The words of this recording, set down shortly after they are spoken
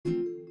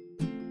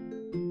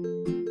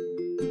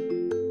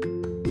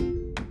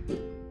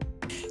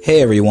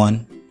Hey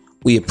everyone,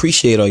 we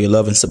appreciate all your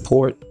love and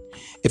support.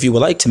 If you would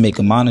like to make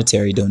a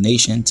monetary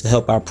donation to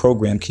help our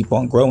program keep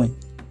on growing,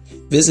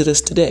 visit us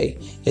today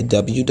at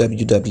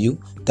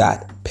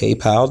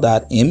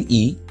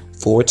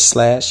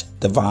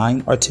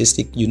www.paypal.me/Divine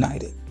Artistic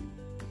United.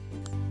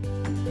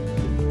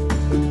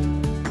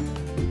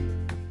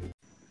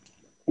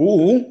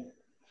 Ooh,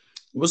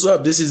 what's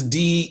up? This is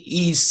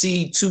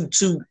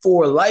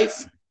DEC224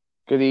 Life.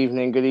 Good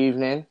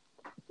evening.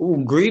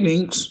 Ooh,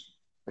 greetings.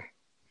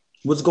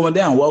 What's going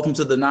down? Welcome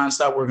to the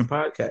Non-Stop Working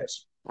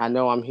Podcast. I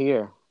know I'm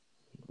here.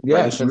 Yes.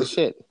 Ready for the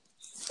shit.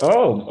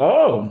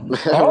 Oh.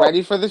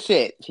 Ready for the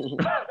shit.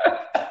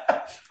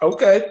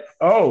 Okay.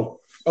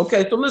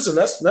 Okay. So listen,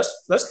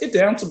 let's get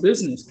down to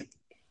business.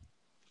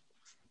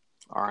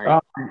 All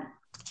right.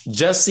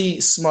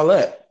 Jussie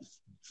Smollett.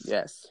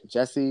 Yes,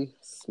 Jussie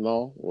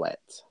Smollett.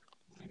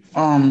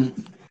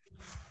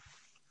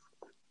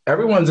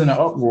 Everyone's in an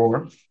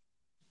uproar.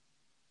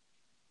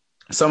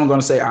 Someone's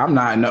gonna say I'm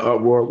not in the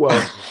uproar.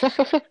 Well,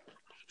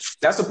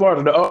 that's a part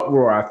of the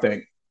uproar, I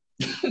think.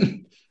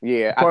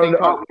 Yeah, part of the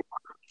uproar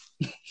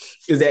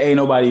is that ain't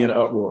nobody in the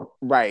uproar,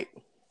 right?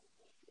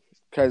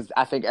 Because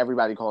I think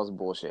everybody calls it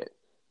bullshit.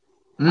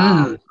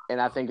 And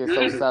I think it's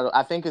so subtle.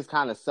 I think it's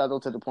kind of subtle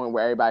to the point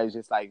where everybody's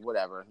just like,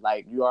 whatever.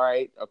 Like, you all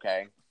right?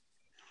 Okay,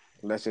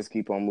 let's just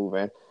keep on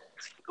moving.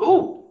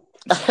 Ooh.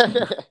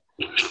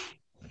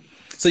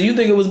 So you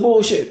think it was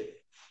bullshit?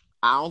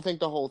 I don't think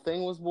the whole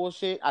thing was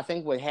bullshit. I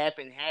think what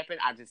happened.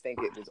 I just think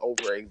it was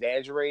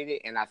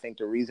over-exaggerated. And I think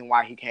the reason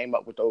why he came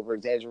up with the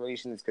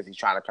over-exaggeration is because he's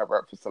trying to cover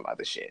up for some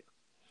other shit.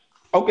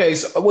 Okay,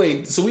 so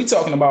wait. So we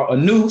talking about a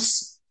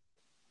noose?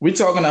 We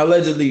talking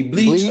allegedly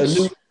bleach? A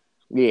noose?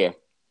 Yeah.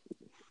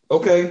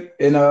 Okay,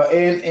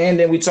 and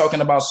then we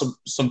talking about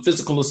some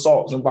physical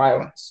assaults and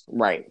violence.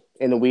 Right.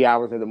 In the wee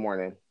hours of the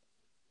morning.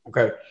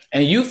 Okay.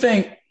 And you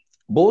think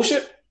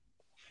bullshit?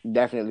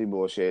 Definitely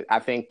bullshit. I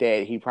think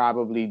that he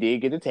probably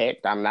did get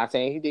attacked. I'm not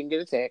saying he didn't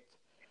get attacked.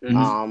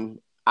 Mm-hmm.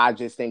 I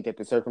just think that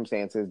the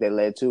circumstances that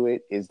led to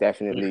it is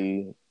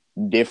definitely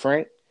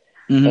different.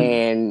 Mm-hmm.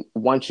 And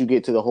once you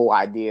get to the whole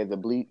idea of the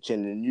bleach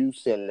and the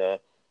noose and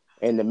the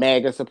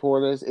MAGA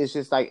supporters, it's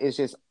just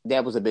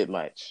that was a bit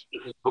much.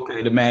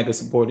 Okay, the MAGA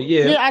supporter,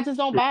 yeah. Yeah, I just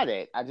don't buy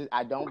that.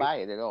 I don't buy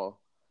it at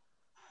all.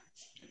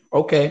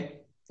 Okay.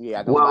 Yeah,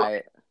 I don't buy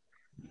it.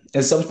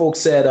 And some folks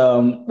said,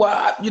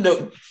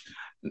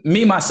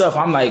 me myself,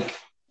 I'm like,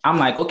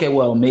 okay,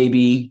 well,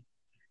 maybe,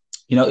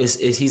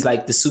 he's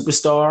like the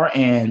superstar,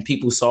 and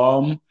people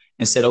saw him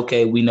and said,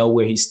 okay, we know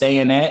where he's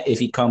staying at. If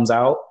he comes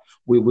out,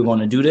 we're going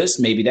to do this.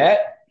 Maybe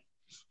that.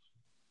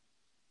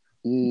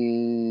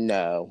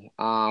 No,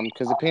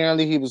 because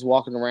apparently he was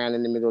walking around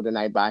in the middle of the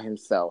night by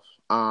himself.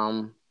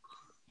 Now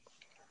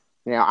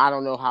I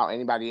don't know how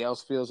anybody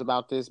else feels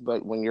about this,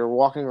 but when you're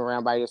walking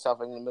around by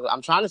yourself in the middle,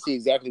 I'm trying to see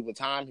exactly what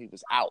time he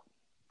was out.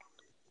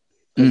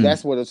 Because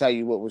that's what'll tell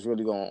you what was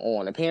really going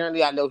on.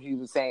 Apparently, I know it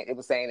was saying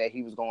that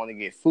he was going to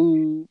get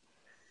food.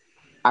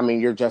 I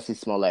mean, you're Jussie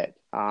Smollett.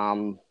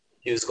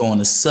 He was going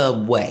to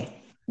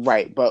Subway.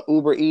 Right, but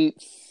Uber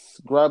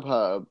Eats,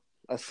 Grubhub,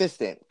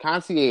 assistant,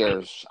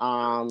 concierge,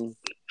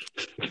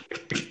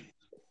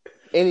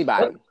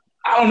 anybody.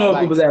 I don't know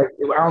if it was. I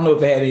don't know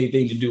if it had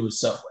anything to do with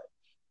Subway.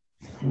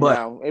 But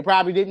no, it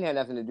probably didn't have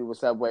nothing to do with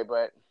Subway,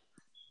 but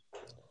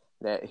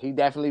that he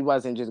definitely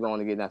wasn't just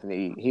going to get nothing to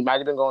eat. He might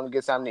have been going to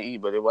get something to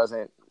eat, but it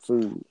wasn't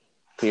food,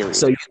 period.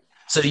 So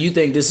do you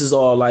think this is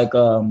all like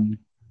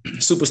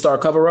superstar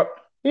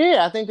cover-up?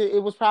 Yeah, I think that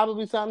it was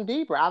probably something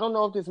deeper. I don't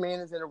know if this man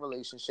is in a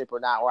relationship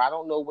or not, or I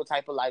don't know what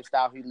type of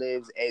lifestyle he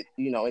lives at,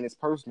 in his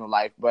personal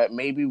life, but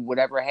maybe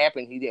whatever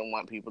happened, he didn't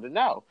want people to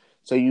know.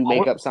 So you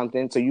make up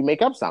something.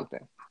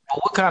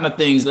 What kind of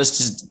things?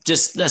 Let's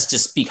just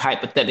speak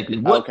hypothetically.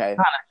 What kind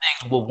of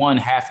things would one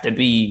have to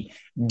be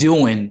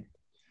doing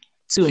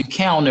to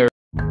encounter?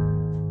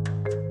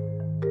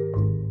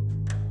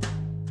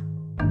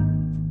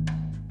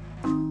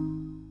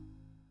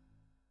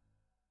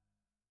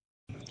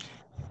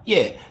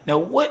 Yeah. Now,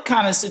 what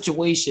kind of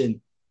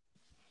situation,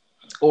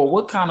 or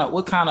what kind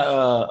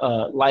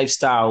of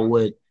lifestyle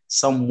would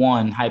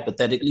someone,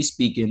 hypothetically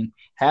speaking,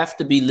 have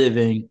to be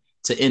living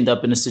to end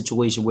up in a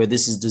situation where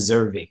this is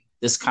deserving?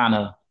 This kind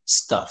of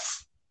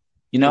stuff,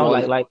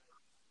 like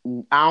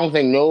I don't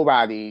think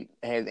nobody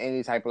has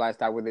any type of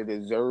lifestyle where they're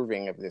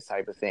deserving of this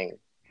type of thing.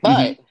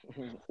 But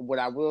what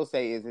I will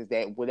say is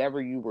that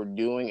whatever you were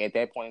doing at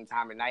that point in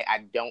time at night,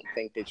 I don't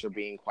think that you're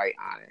being quite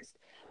honest.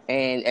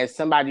 And as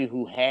somebody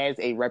who has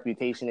a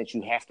reputation that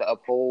you have to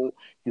uphold,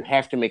 you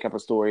have to make up a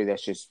story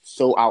that's just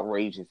so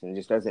outrageous and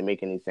just doesn't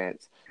make any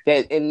sense.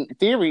 That in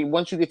theory,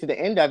 once you get to the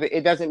end of it,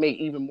 it doesn't make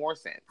even more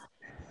sense.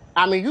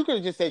 I mean, you could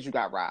have just said you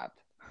got robbed.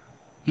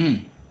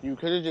 You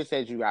could have just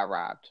said you got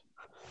robbed.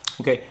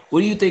 Okay. What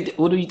do you think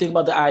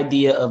about the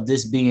idea of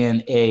this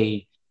being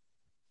a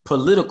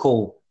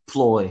political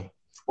ploy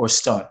or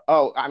stunt?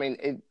 Oh, I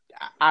mean,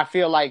 I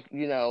feel like,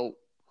 it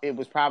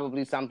was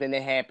probably something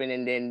that happened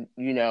and then,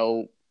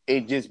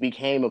 it just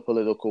became a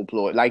political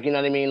ploy. Like, you know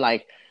what I mean?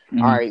 Like,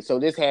 all right, so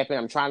this happened.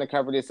 I'm trying to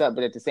cover this up,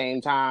 but at the same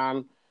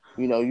time,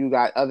 You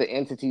got other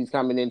entities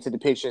coming into the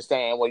picture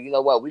saying, well, you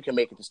know what, we can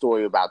make it the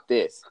story about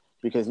this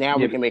because now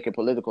we Yeah. can make it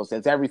political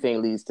since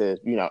everything leads to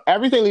MAGA.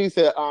 Everything leads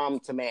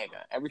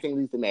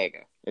to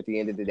MAGA at the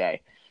end of the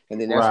day. And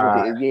then that's what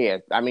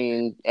Right. I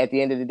mean, at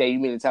the end of the day, you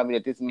mean to tell me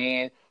that this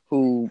man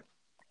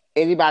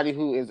anybody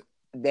who is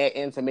that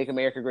into Make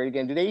America Great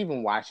Again, do they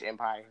even watch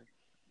Empire?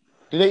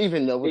 Do they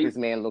even know what this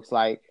man looks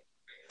like?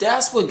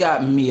 That's what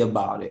got me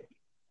about it.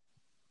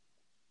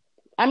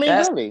 I mean,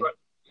 That's really.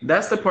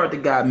 that's the part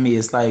that got me.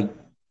 It's like,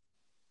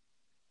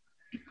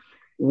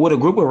 would a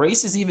group of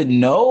racists even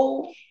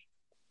know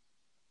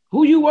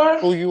who you were?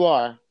 Who you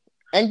are.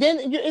 And then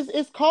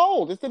it's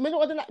cold. It's the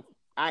middle of the night.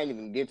 I ain't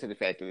even get to the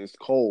fact that it's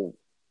cold.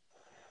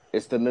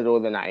 It's the middle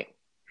of the night.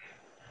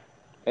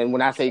 And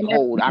when I say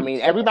cold, I mean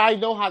everybody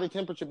know how the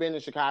temperature been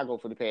in Chicago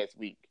for the past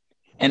week.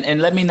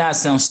 And let me not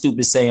sound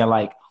stupid saying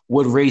like,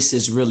 would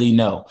racists really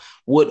know?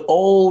 Would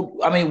old?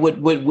 I mean,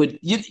 would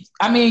you?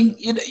 I mean,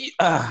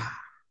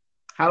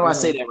 how do I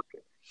say that?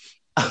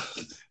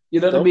 You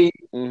know what I mean?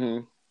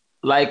 Mm-hmm.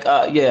 Like,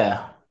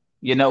 yeah,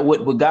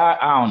 with God,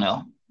 I don't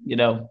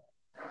know.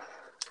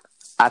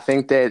 I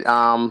think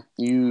that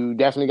you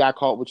definitely got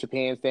caught with your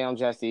pants down,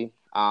 Jesse.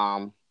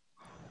 You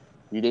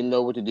didn't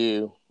know what to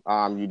do.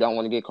 You don't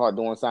want to get caught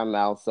doing something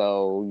else,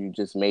 so you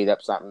just made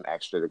up something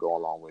extra to go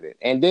along with it.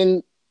 And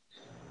then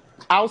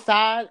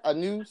outside, a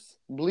noose,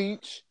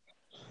 bleach.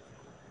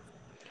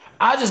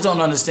 I just don't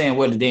understand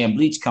where the damn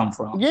bleach come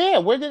from. Yeah,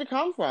 where did it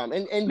come from?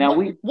 And Now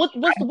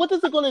what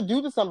is it going to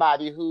do to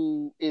somebody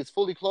who is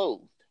fully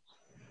clothed?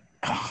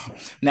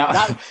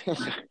 Now,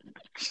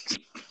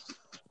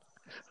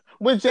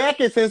 with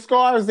jackets and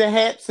scarves and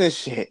hats and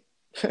shit.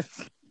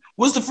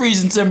 What's the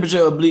freezing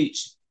temperature of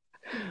bleach?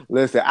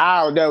 Listen,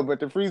 I don't know, but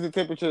the freezing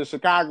temperature of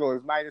Chicago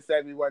is minus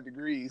 71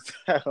 degrees.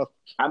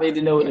 I need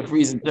to know what the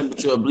freezing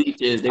temperature of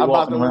bleach is. I'm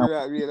about to look it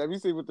up. Yeah, let me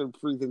see what the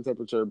freezing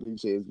temperature of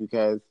bleach is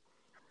because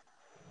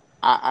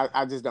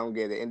I just don't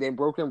get it. And then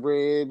broken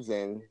ribs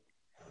and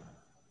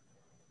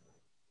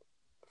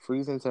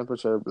freezing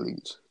temperature of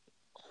bleach.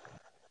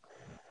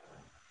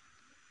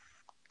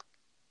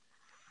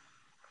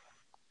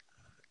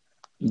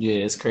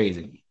 Yeah, it's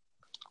crazy.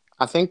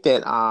 I think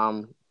that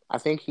I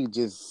think he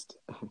just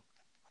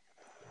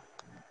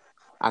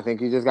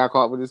got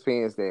caught with his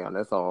pants down.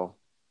 That's all.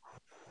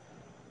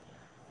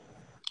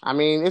 I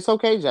mean, it's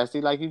okay,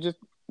 Jesse. Like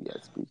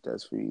bleach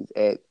does freeze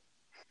at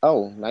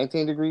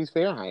 19 degrees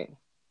Fahrenheit.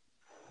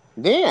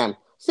 Damn.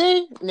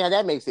 See? Now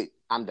that makes it.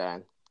 I'm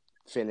done.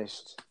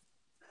 Finished.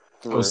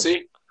 Oh,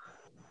 see?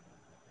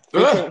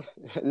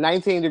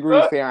 19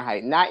 degrees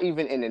Fahrenheit. Not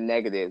even in the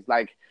negatives.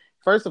 Like,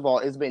 first of all,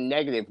 it's been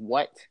negative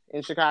what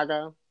in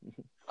Chicago?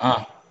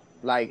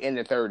 Like in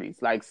the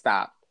 30s. Like,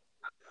 stop.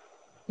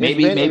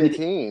 Maybe in the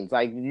teens.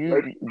 Like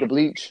the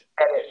bleach.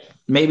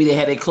 Maybe they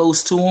had it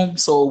close to them,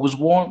 so it was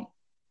warm.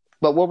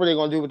 But what were they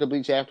going to do with the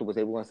bleach afterwards?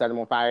 They were going to set them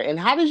on fire. And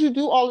how did you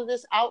do all of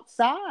this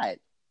outside?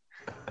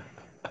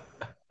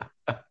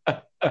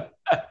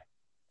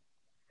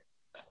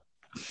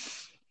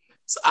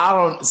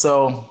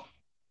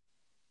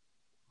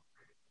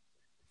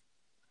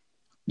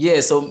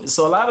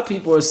 So a lot of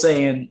people are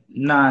saying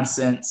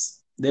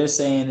nonsense. They're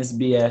saying it's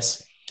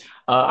BS.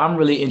 I'm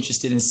really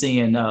interested in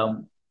seeing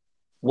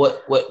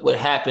what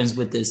happens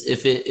with this.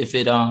 If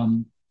it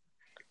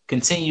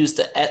continues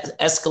to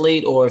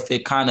escalate, or if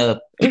it kind of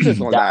it's just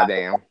gonna die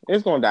down.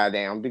 It's gonna die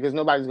down because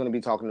nobody's gonna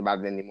be talking about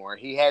it anymore.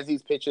 He has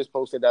these pictures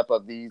posted up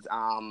of these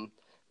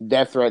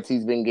death threats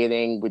he's been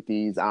getting with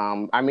these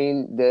I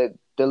mean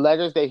the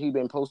letters that he's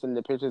been posting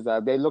the pictures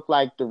of, they look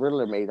like the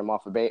Riddler made them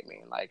off of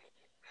Batman, like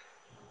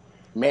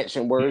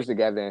matching words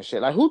together and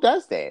shit. Like, who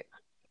does that?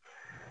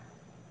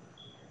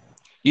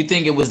 You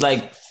think it was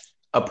like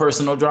a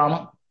personal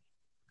drama?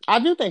 I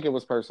do think it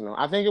was personal.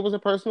 I think it was a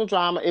personal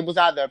drama. It was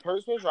either a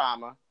personal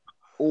drama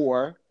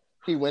or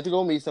he went to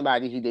go meet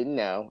somebody he didn't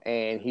know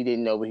and he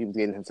didn't know what he was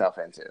getting himself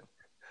into.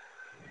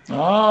 Oh,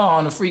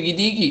 on the freaky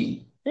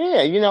deaky.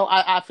 Yeah,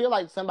 I feel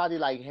like somebody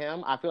like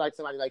him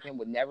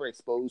would never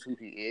expose who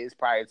he is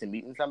prior to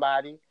meeting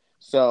somebody.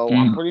 So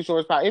I'm pretty sure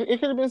it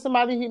could have been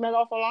somebody he met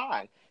off the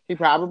line. He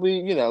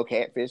probably,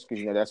 catfish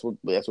because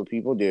that's what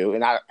people do,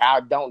 and I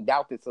don't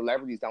doubt that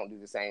celebrities don't do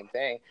the same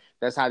thing.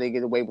 That's how they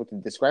get away with the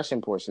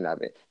discretion portion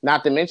of it.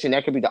 Not to mention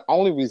that could be the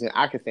only reason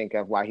I could think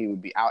of why he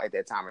would be out at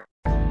that time.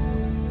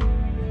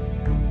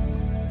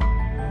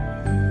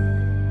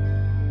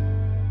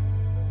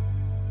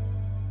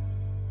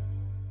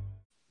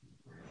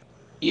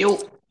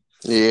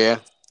 Yeah.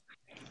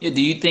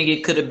 Do you think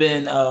it could have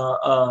been?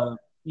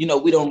 We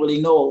don't really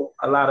know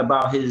a lot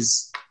about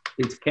his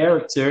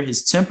character,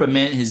 his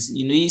temperament, his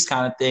these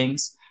kind of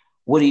things.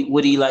 What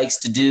he likes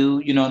to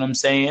do. You know what I'm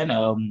saying?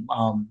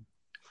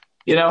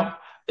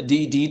 Do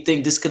you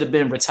think this could have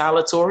been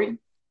retaliatory?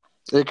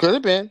 It could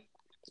have been.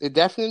 It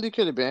definitely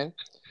could have been.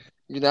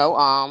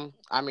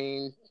 I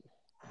mean,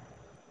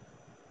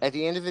 at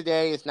the end of the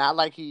day, it's not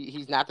like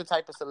he's not the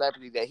type of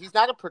celebrity that he's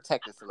not a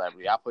protected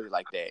celebrity. I'll put it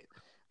like that.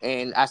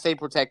 And I say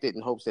protected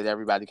in hopes that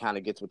everybody kind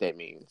of gets what that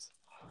means.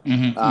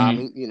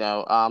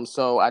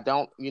 So I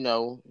don't,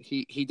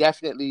 he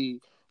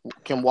definitely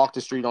can walk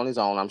the street on his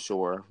own, I'm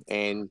sure,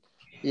 and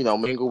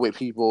mingle with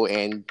people,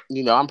 and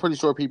I'm pretty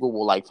sure people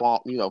will like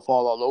fall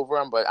all over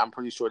him, but I'm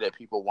pretty sure that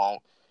people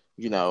won't,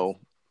 you know,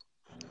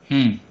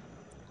 Hmm.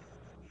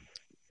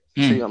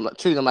 Hmm.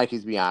 treat him like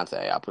he's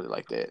Beyonce. I'll put it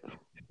like that.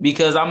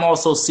 Because I'm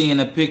also seeing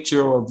a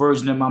picture or a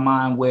version in my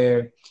mind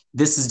where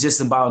this is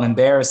just about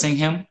embarrassing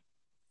him.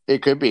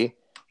 It could be.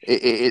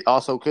 It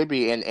also could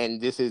be,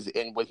 and this is,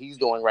 and what he's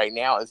doing right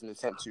now is an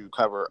attempt to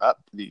cover up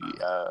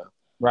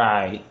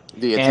Right.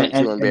 the And attempt to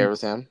and and,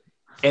 embarrass him.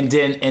 and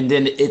then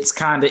it's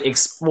kind of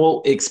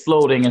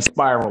exploding and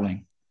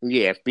spiraling.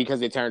 Yeah,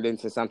 because it turned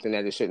into something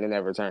that it shouldn't have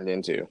never turned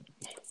into.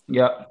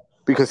 Yep.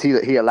 Because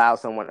he allowed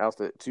someone else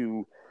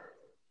to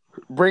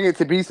bring it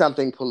to be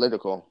something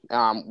political,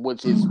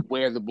 which is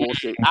where the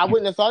bullshit. I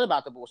wouldn't have thought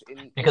about the bullshit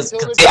Because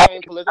until it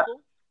became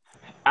political.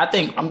 I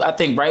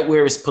think right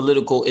where it's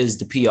political is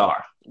the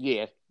PR.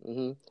 Yeah,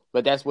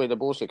 but that's where the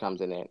bullshit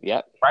comes in.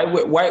 Yep.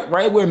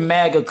 Right where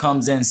MAGA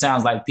comes in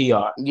sounds like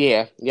PR.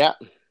 Yeah.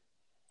 Yep.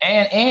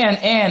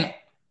 And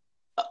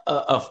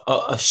a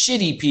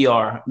shitty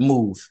PR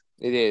move.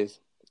 It is.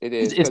 It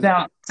is. It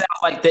sounds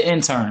like the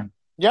intern.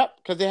 Yep,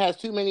 because it has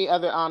too many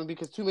other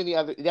because too many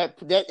other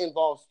that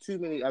involves too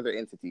many other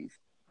entities,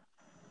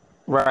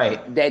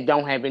 Right. that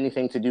don't have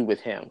anything to do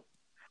with him.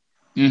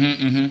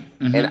 And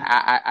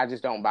I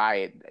just don't buy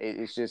it.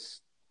 It's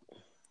just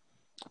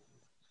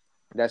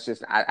that's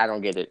just I don't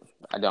get it.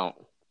 I don't.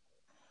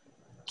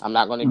 I'm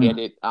not going to get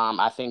it.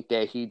 I think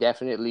that he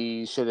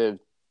definitely should have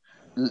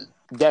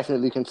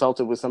definitely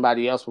consulted with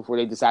somebody else before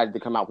they decided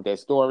to come out with that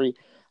story.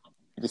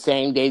 The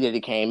same day that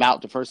it came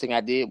out, the first thing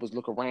I did was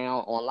look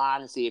around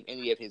online and see if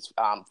any of his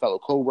fellow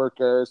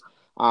coworkers,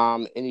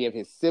 any of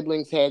his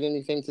siblings had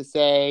anything to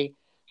say.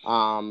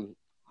 I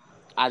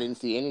didn't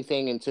see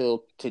anything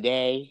until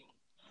today.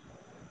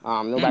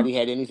 Nobody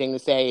had anything to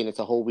say, and it's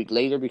a whole week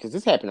later because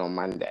this happened on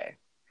Monday.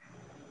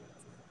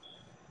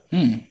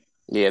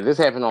 Yeah, this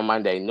happened on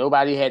Monday.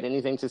 Nobody had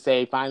anything to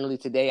say. Finally,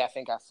 today, I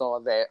think I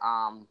saw that.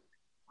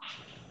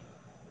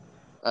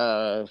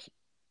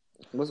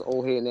 What's the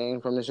old head name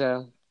from the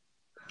show?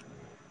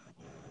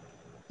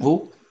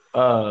 Who?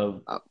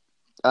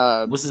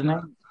 What's his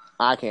name?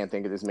 I can't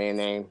think of this man's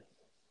name.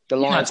 The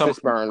Lawrence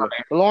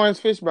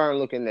Fishburne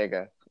looking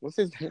nigga. What's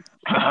his name?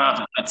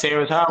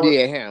 Terrence Howard.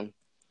 Yeah, him.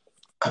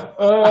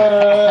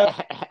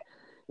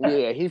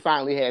 Yeah, he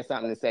finally had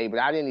something to say, but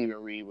I didn't even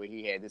read what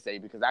he had to say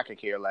because I could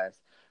care less.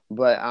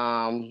 But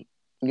I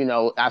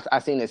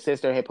seen his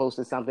sister had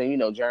posted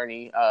something.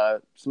 Journey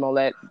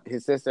Smollett,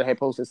 his sister had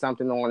posted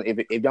something on.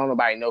 If don't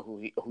nobody know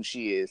who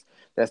she is,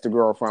 that's the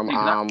girl from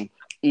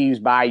Eve's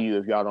Bayou.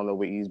 If y'all don't know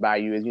what Eve's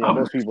Bayou is,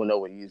 most people know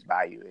what Eve's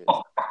Bayou is.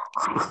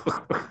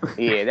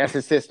 Yeah, that's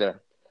his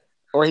sister.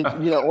 Or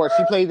or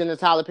she played in the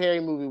Tyler Perry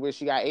movie where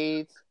she got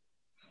AIDS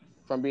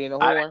from being a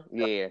whore.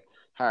 Yeah,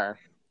 her.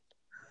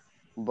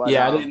 But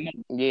yeah, I didn't know.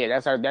 Yeah,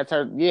 that's her.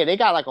 Yeah, they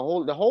got like the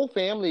whole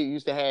family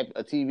used to have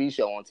a TV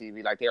show on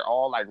TV. Like they're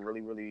all like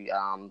really, really.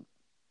 Don't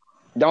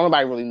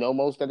nobody really know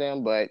most of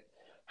them, but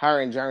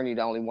her and Journey,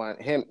 the only one.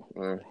 Him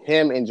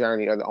and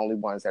Journey are the only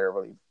ones that are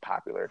really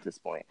popular at this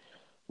point.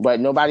 But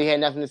nobody had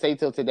nothing to say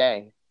till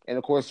today, and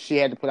of course she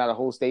had to put out a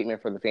whole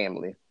statement for the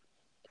family.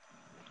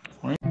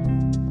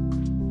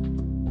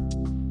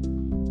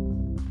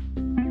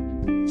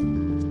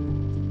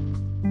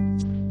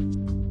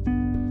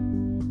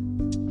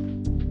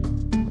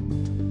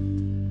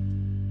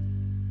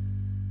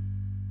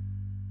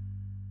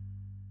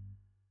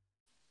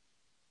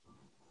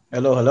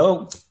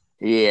 Hello.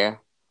 Yeah.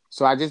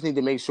 So I just need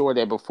to make sure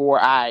that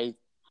before I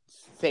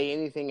say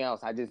anything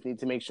else, I just need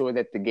to make sure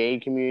that the gay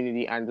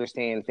community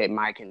understands that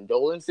my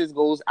condolences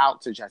goes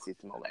out to Jussie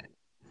Smollett.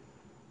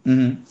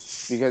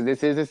 Because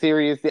this is a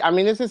serious.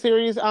 It's a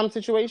serious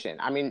situation.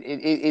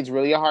 It's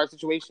really a hard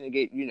situation to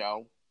get.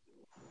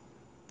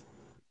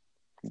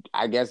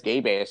 I guess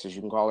gay bashed, as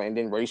you can call it, and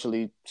then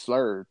racially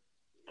slurred,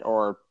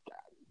 or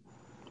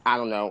I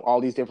don't know, all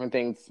these different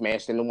things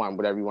smashed into one,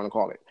 whatever you want to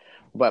call it.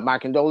 But my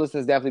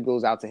condolences definitely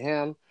goes out to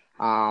him.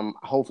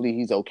 Hopefully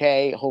he's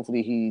okay.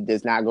 Hopefully he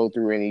does not go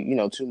through any,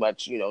 too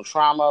much,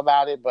 trauma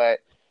about it. But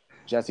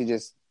Jussie,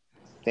 just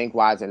think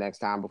wiser next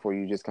time before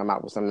you just come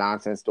out with some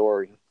nonsense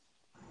story.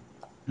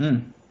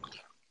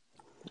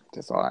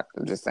 That's all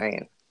I'm just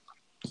saying.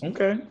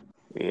 Okay.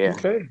 Yeah.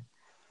 Okay.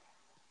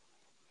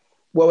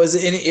 Well, is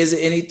it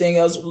anything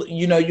else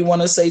you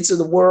want to say to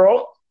the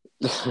world?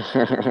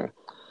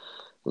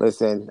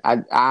 Listen,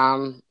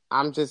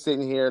 I'm just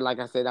sitting here, like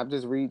I said, I'm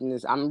just reading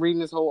this. I'm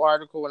reading this whole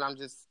article, and it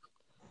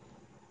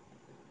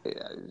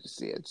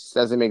just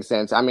doesn't make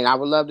sense. I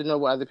would love to know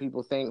what other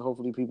people think.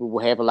 Hopefully, people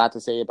will have a lot to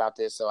say about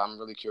this. So I'm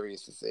really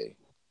curious to see.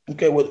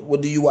 Okay,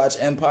 what do you watch?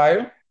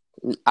 Empire?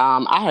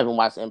 I haven't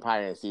watched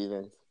Empire in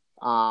seasons.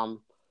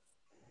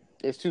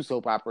 It's too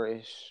soap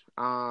opera-ish.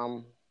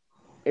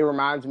 It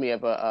reminds me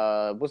of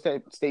what's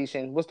that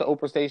station? What's the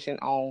Oprah station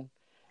on?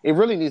 It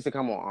really needs to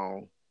come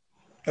on.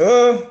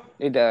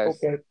 It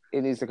does. Okay.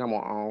 It needs to come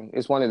on.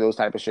 It's one of those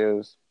type of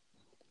shows.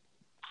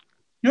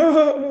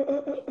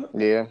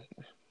 Yeah.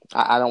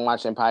 I don't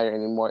watch Empire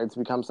anymore. It's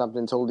become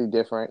something totally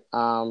different.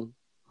 How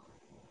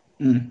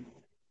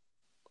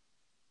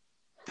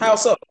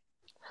so?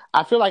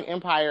 I feel like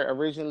Empire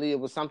originally, it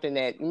was something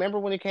that, remember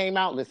when it came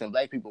out? Listen,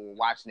 black people were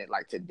watching it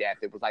like to death.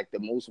 It was like the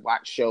most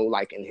watched show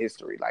like in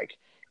history. Like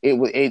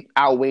it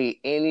outweighed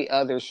any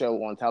other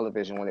show on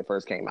television when it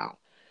first came out.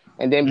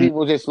 And then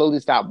people just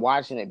slowly stopped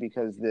watching it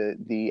because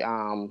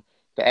the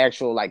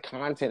actual like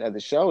content of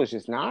the show is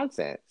just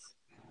nonsense.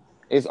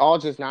 It's all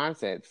just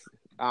nonsense.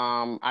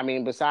 I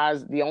mean,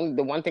 besides the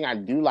one thing I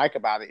do like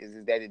about it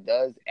is that it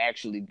does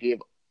actually give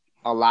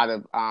a lot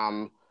of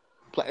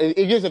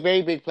it gives a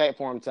very big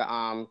platform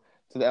to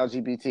the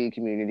LGBT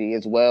community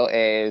as well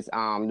as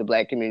the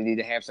black community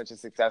to have such a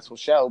successful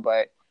show.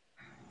 But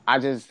I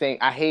just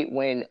think I hate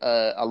when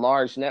a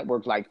large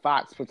network like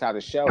Fox puts out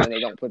a show and they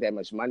don't put that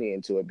much money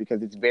into it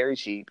because it's very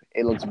cheap.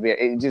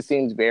 It just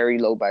seems very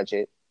low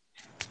budget.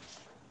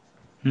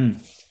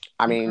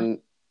 I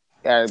mean,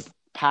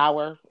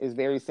 Power is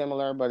very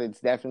similar, but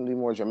it's definitely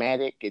more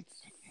dramatic.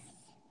 It's,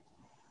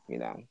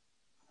 a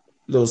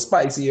little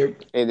spicier.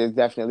 It is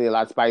definitely a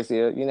lot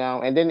spicier,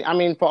 And then, I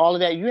mean, for all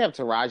of that, you have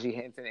Taraji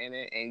Henson in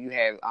it, and you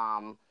have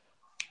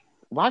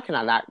why can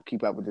I not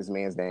keep up with this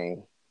man's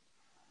name?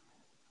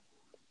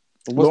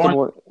 What's the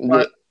word?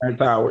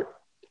 Howard.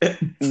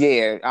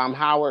 Yeah,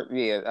 Howard.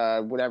 Yeah,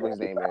 whatever his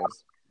name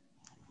is,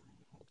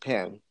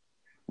 him.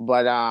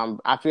 But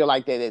I feel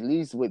like that at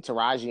least with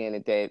Taraji in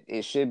it, that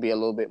it should be a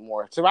little bit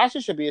more.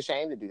 Taraji should be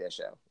ashamed to do that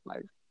show.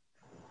 Like,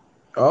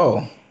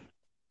 oh,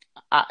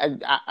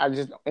 I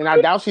just, and I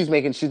doubt she's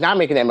not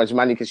making that much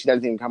money because she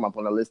doesn't even come up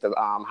on the list of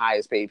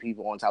highest paid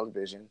people on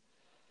television.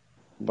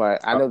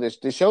 But I know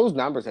the show's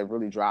numbers have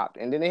really dropped.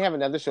 And then they have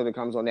another show that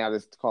comes on now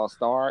that's called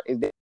Star.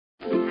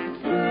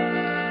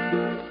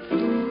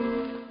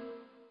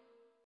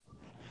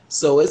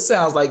 So it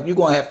sounds like you're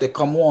gonna have to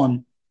come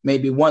on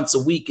maybe once a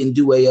week and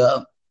do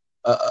a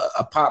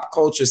pop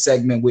culture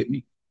segment with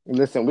me.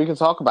 Listen, we can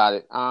talk about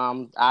it.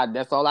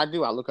 That's all I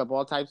do. I look up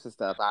all types of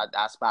stuff.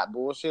 I spot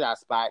bullshit. I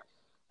spot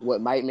what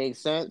might make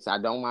sense. I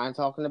don't mind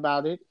talking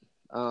about it.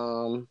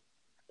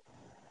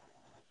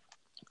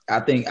 I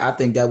think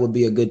that would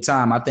be a good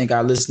time. I think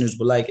our listeners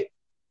would like it.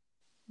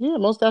 Yeah,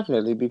 most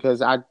definitely,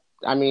 because I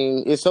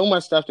mean, it's so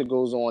much stuff that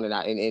goes on,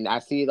 and I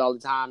see it all the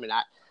time, and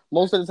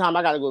most of the time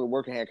I got to go to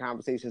work and have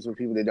conversations with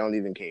people that don't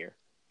even care.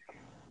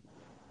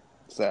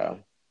 So,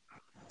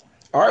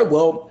 all right,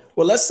 well,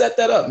 let's set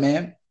that up,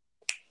 man.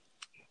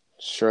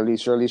 Surely.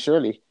 So,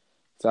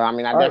 I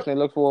mean, I definitely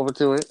look forward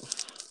to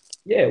it.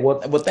 Yeah, well,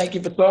 thank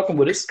you for talking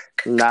with us.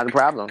 Not a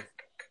problem.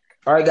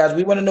 All right, guys,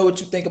 we want to know what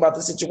you think about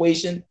the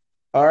situation.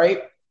 All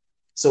right,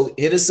 so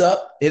hit us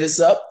up.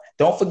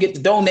 Don't forget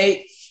to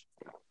donate.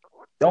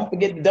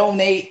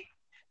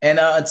 And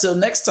until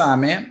next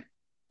time, man.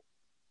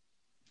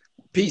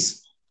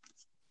 Peace.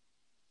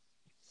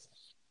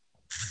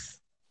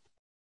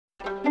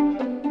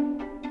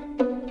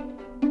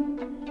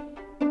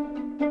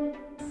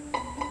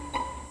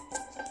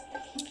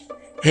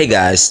 Hey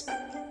guys,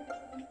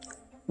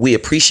 we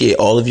appreciate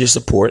all of your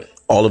support,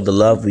 all of the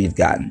love we've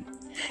gotten,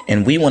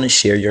 and we want to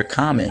share your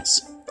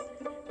comments.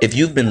 If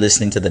you've been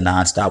listening to the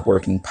Nonstop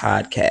Working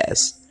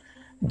podcast,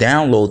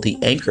 download the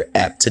Anchor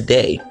app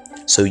today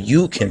so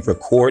you can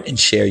record and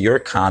share your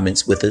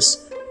comments with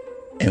us,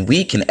 and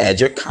we can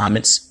add your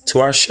comments to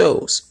our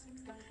shows.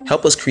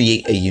 Help us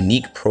create a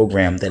unique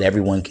program that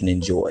everyone can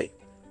enjoy.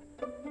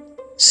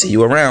 See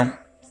you around.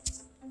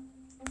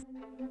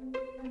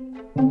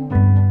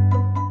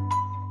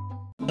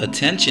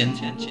 Attention.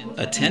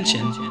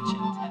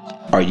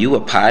 Are you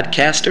a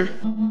podcaster?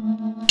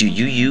 Do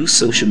you use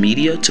social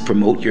media to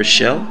promote your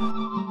show?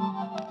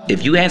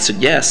 If you answered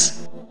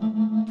yes,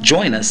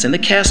 join us in the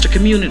Caster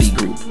Community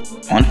Group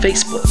on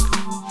Facebook.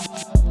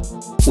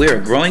 We're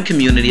a growing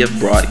community of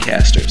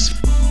broadcasters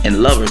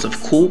and lovers of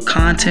cool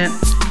content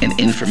and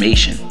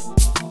information.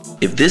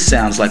 If this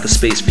sounds like a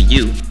space for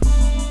you,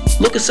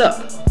 look us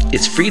up.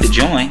 It's free to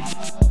join.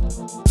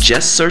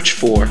 Just search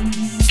for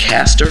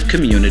Caster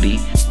Community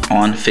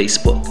on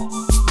Facebook.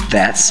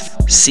 That's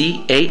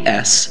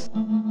CasterCommunity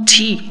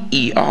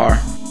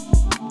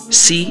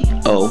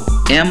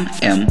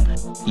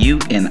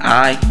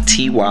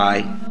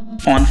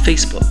on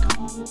Facebook.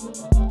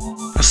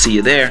 I'll see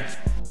you there.